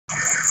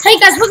Hey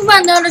guys, welcome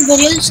back to another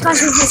video. This is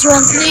Clash of Clans 1.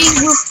 Today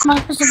we're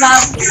talking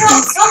about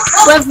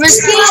with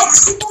Risky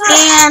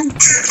and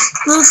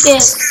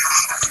Lucas.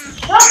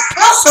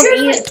 So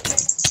weird.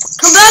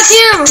 Come back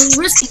here,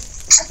 Risky.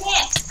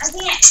 I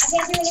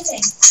can't do anything.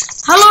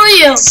 How low are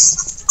you?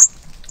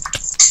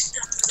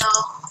 No.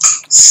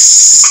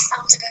 I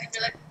don't think I can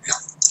do it. No.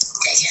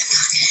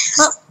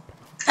 Oh,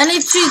 I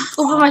need to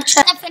open my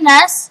chat.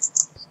 FNS.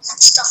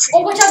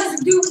 Oh, watch out, this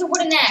dude with a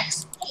wooden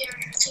axe. Here,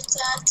 take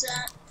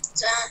that.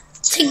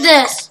 Take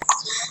this.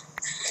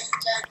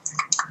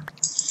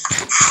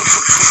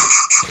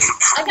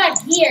 I got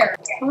gear.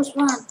 What's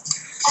wrong? I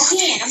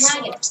can't, I'm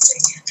lagging.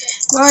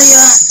 Where are you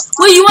at?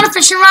 Wait, you want a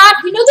fishing rod?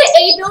 You know the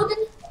A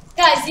building?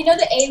 Guys, you know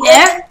the A building?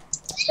 Yeah.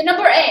 The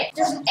number A.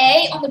 There's an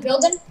A on the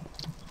building.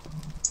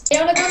 A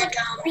on the building?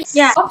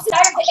 Yeah. Opposite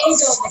side of the A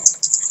building.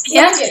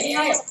 Yeah. Behind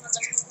it.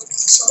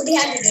 What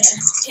behind you there?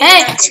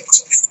 Hey.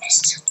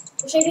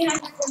 Stay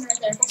behind that corner right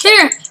there.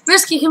 Here,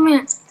 Risky, come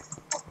here.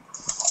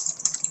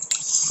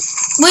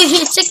 Wait,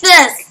 here, take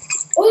this.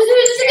 Oh,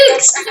 there's a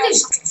dude.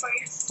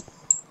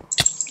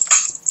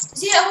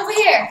 See, I'm over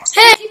here.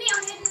 Hey. See me?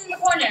 I'm hiding in the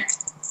corner.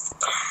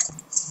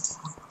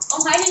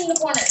 I'm hiding in the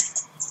corner.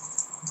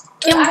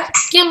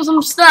 Give him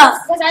some stuff.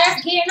 Because I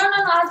have gear. No, I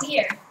have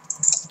gear.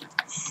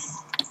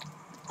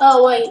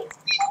 Oh, wait.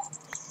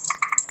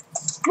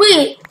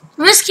 Wait,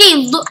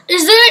 Risky,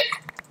 is there...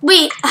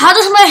 Wait, how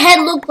does my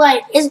head look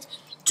like? Do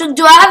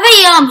I have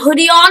a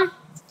hoodie on?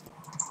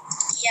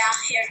 Yeah,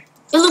 here.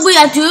 Wait,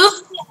 I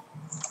do?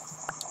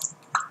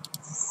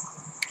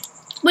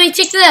 Wait,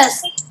 take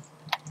this.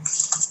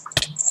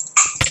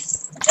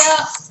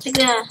 Take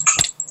that.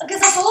 Because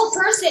there's a whole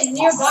person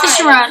nearby. Fish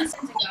around. I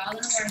don't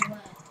know where he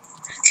went.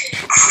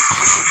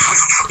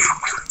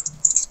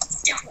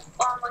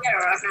 Oh, I got a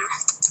rod now.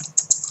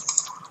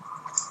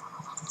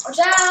 Watch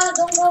out,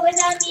 don't go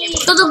without me.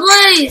 Go the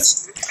blaze.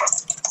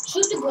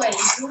 Shoot the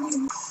blaze.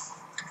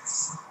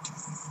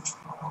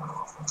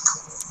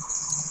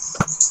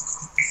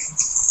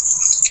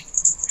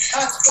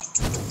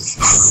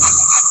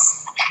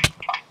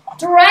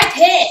 Direct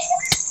hit.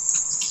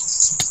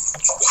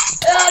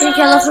 Can you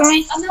kill it for me?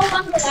 I'm no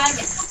longer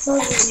lagging.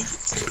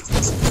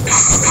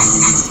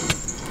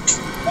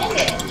 Dang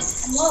it.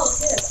 I'm low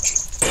too.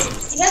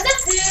 You have that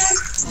food?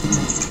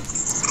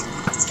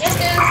 Yes,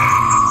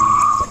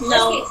 dude.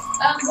 No.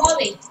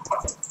 Wally.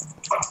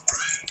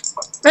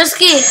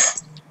 Risky.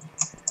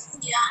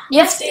 Yeah.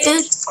 Yes,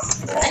 dude.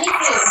 I need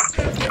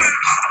food.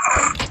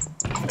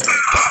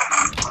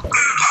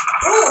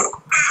 Ooh.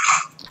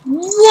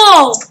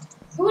 Whoa.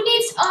 Who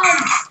needs,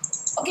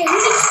 okay, who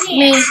needs pants?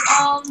 Me.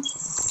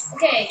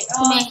 Okay,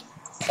 Me.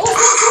 Oh,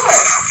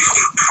 sword.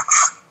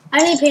 I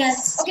need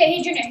pants. Okay,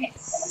 hey, Junior, here.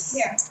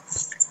 Here.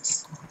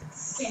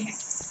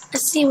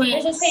 Let's see, wait.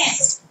 There's his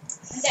pants.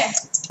 Right there.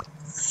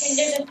 Okay,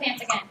 there's his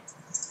pants again.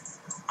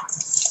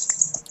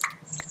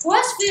 Who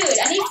has food?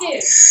 I need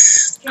food.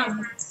 Here.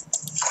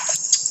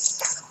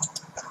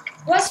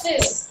 Who has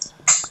food?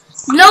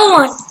 No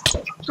one.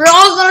 We're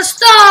all gonna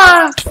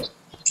starve.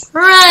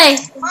 Hooray.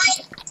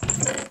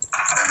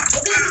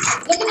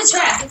 Look at the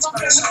trash. It's on the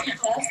chest.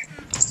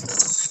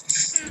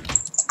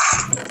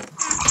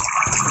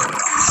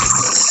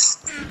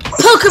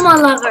 Pokemon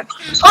lover.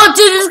 Oh,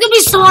 dude, this is gonna be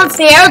so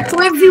unfair.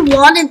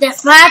 3v1 in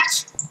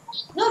deathmatch.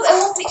 No, it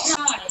won't be.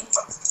 No.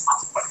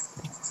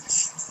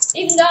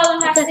 Even though I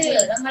don't have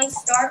food, I might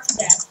starve to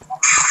death.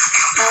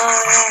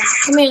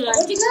 Come here, then.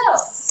 Where'd you go?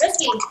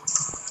 Risky.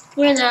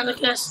 Come here, then,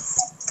 Lucas.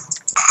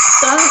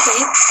 Okay.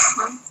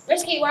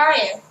 Risky, where are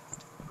you?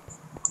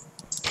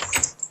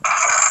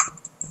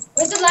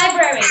 Where's the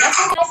library? That's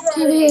the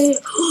library.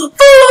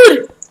 Food!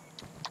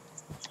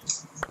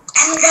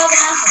 I'm gonna go to the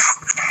mountain.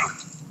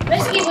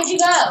 Risky, where'd you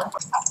go?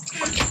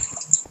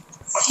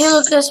 Here,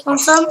 Lucas, want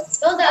some?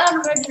 Build the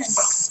regiment.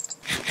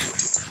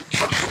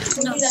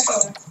 No. Do that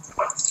door.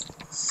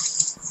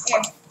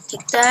 Here.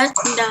 Take that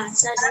and that.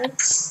 Is that it?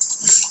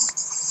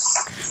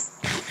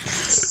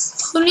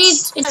 Who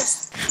needs it?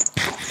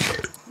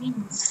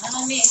 Not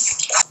on me.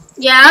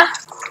 Yeah?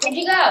 Where'd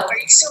you go? Are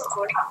you still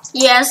recording?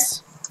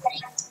 Yes.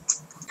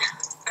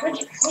 Where'd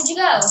you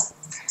go?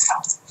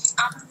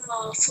 On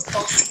the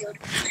football field.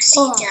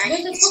 Oh.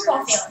 Where's the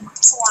football field?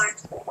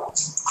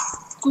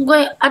 I'm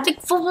going. I think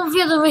football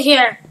field over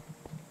here.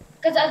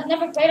 Because I've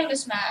never played on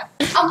this map.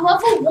 I'm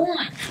level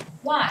 1.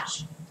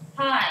 Watch.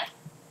 Hi.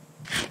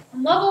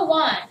 I'm level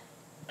 1.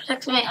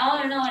 Protect me.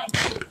 I don't know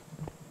anything.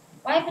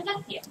 Why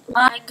protect you?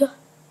 Lag.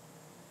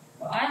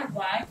 Well, I have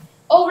lag.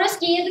 Oh,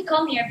 Risky, you have to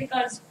come here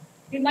because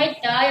we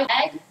might die of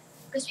lag.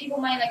 Because people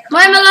might like.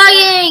 Why am I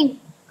lagging?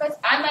 Because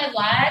I might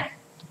lag.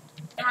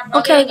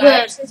 Okay,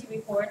 good. Because he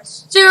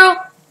reports. 0,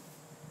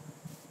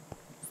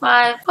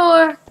 5,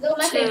 4, Little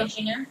method 2.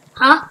 machine.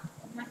 Huh?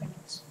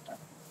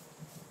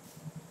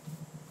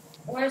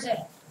 Where is it?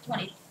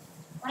 20.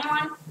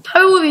 21?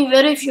 Probably would be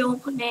better if you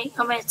open it.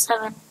 I'm at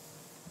 7.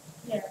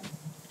 Yeah.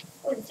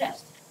 Oh, the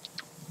chest.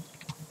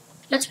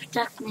 Let's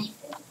protect me.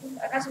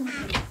 I got some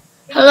food.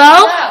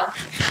 Hello? Hello?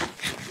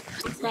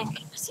 I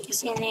think. I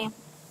see a name.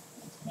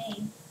 It's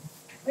me.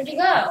 Where'd you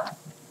go?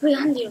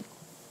 Behind you.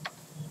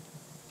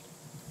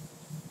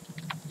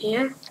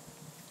 Here.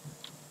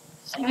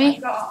 See me?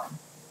 God.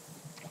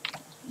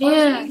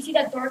 Yeah. You see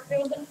that dark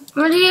building?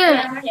 Right here.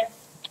 Yeah, right here.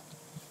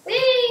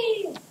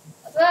 Whee!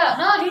 Let's go.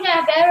 No, do not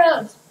have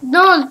arrows.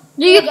 No,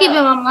 do you keep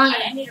him online?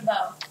 I need a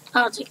bow.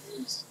 I'll take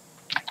this.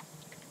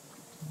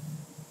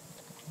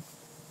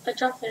 I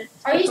dropped it.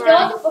 Are you still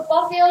at the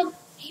football field?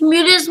 He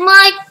muted his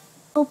mic.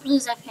 Oh,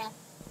 please, I can.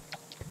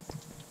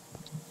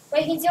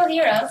 Wait, he can still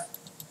hear us.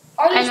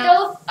 Are you I know.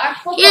 still at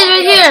football He's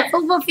right field? here,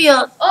 football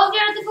field. Oh,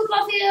 you're at the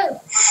football field.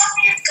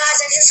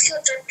 Guys, I just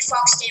killed the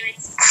fox, damn it.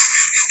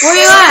 Where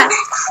you at?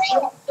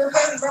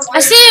 I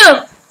see you.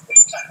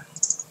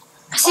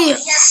 I see you.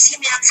 Yes, see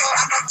me. I'm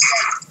not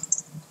dead.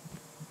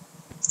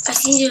 I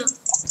see you.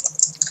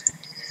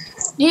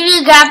 Do you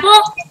need a grapple?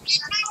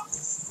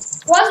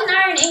 What's an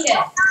iron ingot?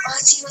 Oh,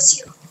 let's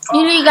see.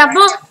 You need a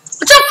grapple?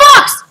 What's up,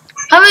 fox?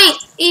 Hurry,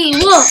 eat,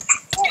 wolf.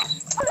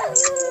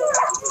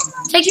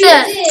 Take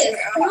this. Jesus,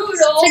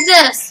 brutal. Take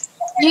this.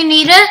 Do you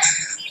need it?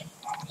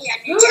 Yeah,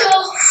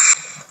 Brutal.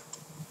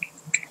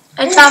 I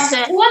dropped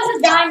it. Who wants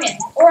a diamond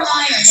or an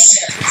iron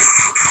ingot?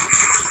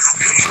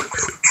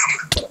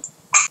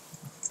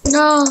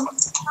 No.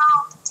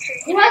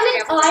 Who has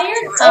an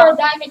iron or a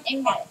diamond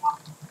ingot?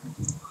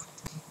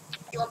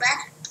 You want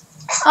back?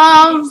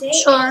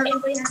 Sure.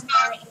 Anybody has an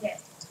iron ingot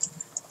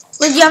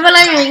Would you have an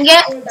iron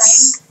ingot? or a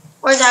diamond?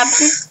 Or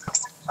diamond?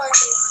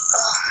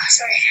 Oh,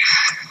 sorry.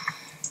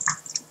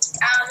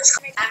 Let's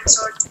go make diamond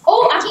sword.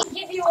 Oh, I can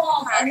give you a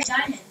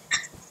diamond.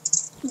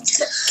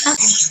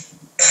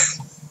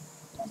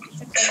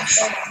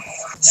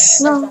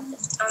 No.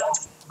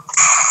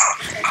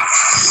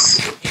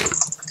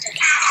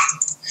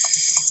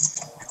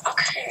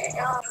 Okay,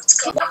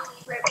 let's go.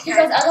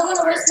 Because I don't want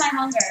to waste my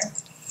hunger.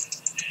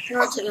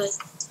 No, it's okay.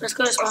 Let's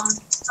go to spawn.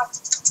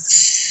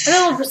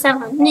 I'm level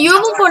 7.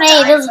 You're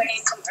 1.8, doesn't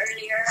it? Come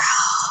earlier.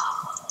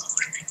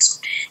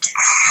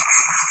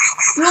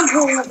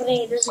 You're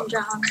 1.8, doesn't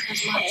drown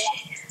as much.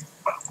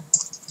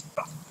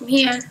 I'm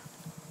here.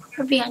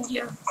 Right behind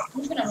you. I'm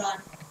just gonna run.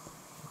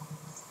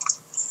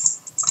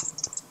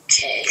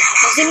 Okay.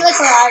 I see me like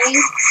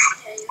gliding.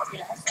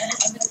 Yes, and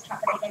I'm gonna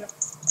chop it again.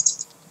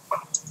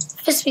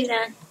 Fist me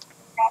then.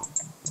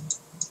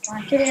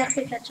 Fine. Did you have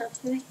to catch up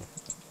to me?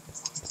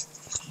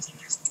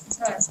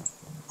 Good.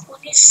 We'll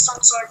need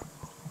stone sword.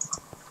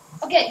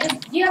 Okay, do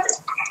you have to...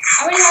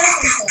 I already have a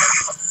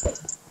sword.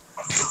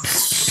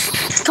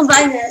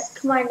 Combine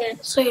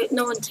it, so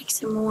no one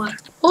takes it more.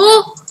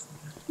 Oh!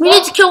 We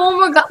need to kill one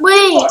more guy.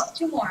 Wait!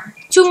 Two more.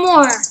 2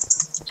 more.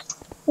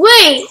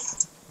 Wait!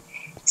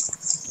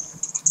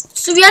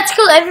 So we have to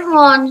kill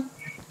everyone.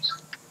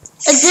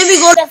 And then we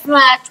go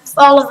deathmatch with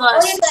all of Oh,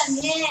 us. yeah. And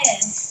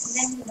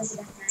then we go to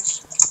deathmatch.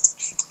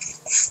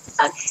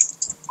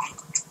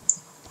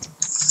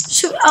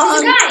 Shoot,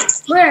 There's a guy.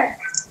 where?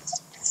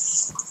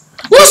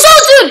 What's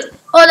up, dude?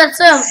 Oh, that's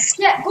him.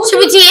 Yeah, go Should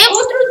we team?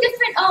 Go through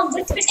different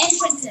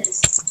entrances.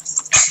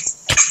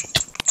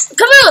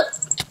 Come here.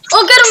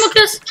 Oh, get him,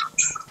 Lucas.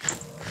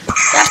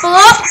 Apple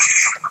up.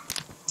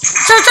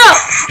 Chop.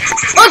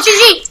 Oh,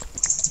 GG.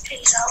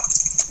 Please help.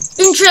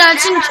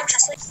 Entrance.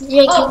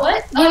 Yeah, Oh,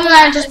 what? Give me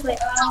that just play.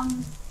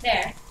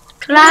 There.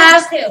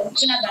 Class. Two. You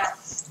can have that.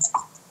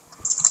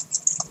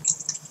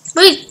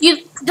 Wait, you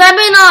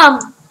diamond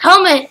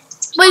helmet.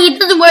 Wait, he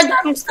doesn't wear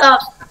diamond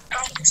stuff.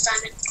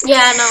 Diamond.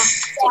 Yeah, I know.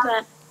 Take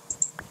that.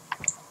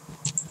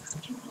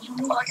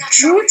 Oh, I got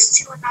shards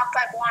 2 and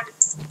knockback 1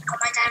 on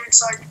my diamond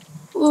sword.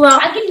 Ooh,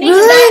 I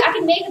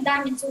can make a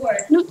diamond sword.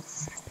 Nope.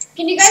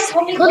 Can you guys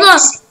help me? Hold on.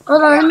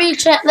 Let me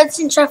check. Let's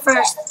see check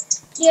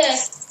first. Yeah,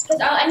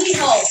 because I need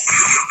help.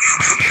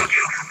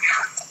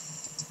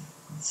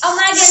 I'm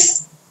lagging.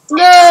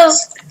 No.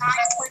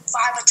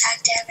 9.5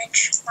 attack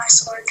damage. My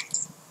sword.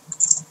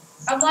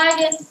 I'm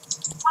lagging.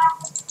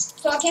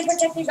 So I can't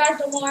protect you guys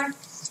no more.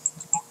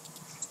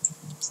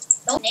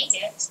 Don't make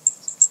it.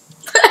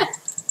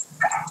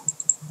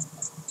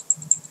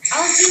 I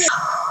don't see it.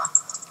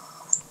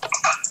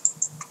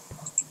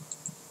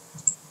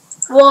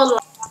 Whoa.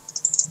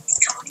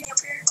 Come on, up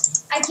here.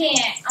 I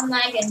can't. I'm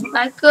lagging.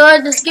 Not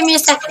good. Just give me a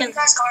Can you second.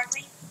 guys guard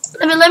me?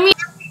 Let me.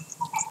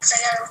 Because I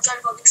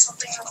gotta go do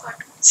something real quick.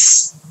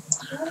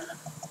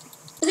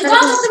 There's a guy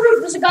on top of the roof.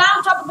 There's a guy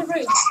on top of the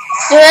roof.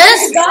 There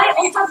There's is? a guy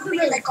on top of the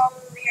roof. Like, go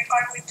over here,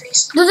 guard me,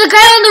 please. There's a guy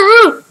on the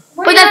roof.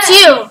 Where But you that's at?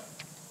 you.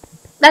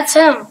 That's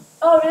him.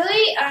 Oh,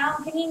 really?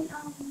 Can you,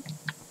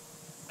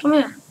 Come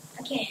here.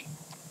 I can't.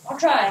 I'll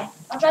try.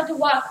 I'll try to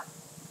walk.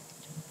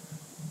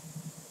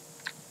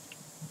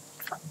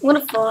 I'm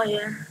gonna fall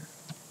here.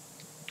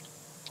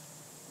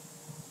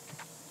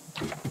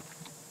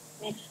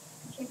 I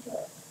can't do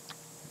it.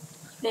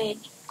 Wait.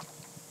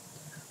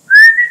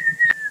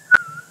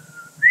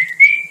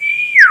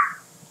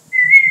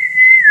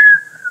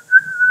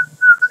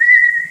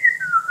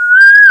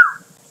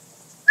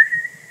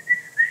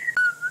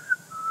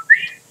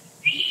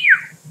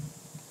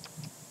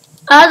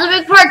 That's a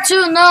big part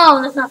too.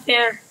 No, that's not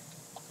fair.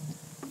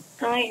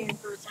 Why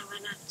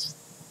not?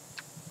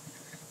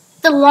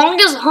 The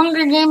longest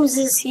Hunger Games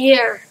this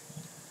year.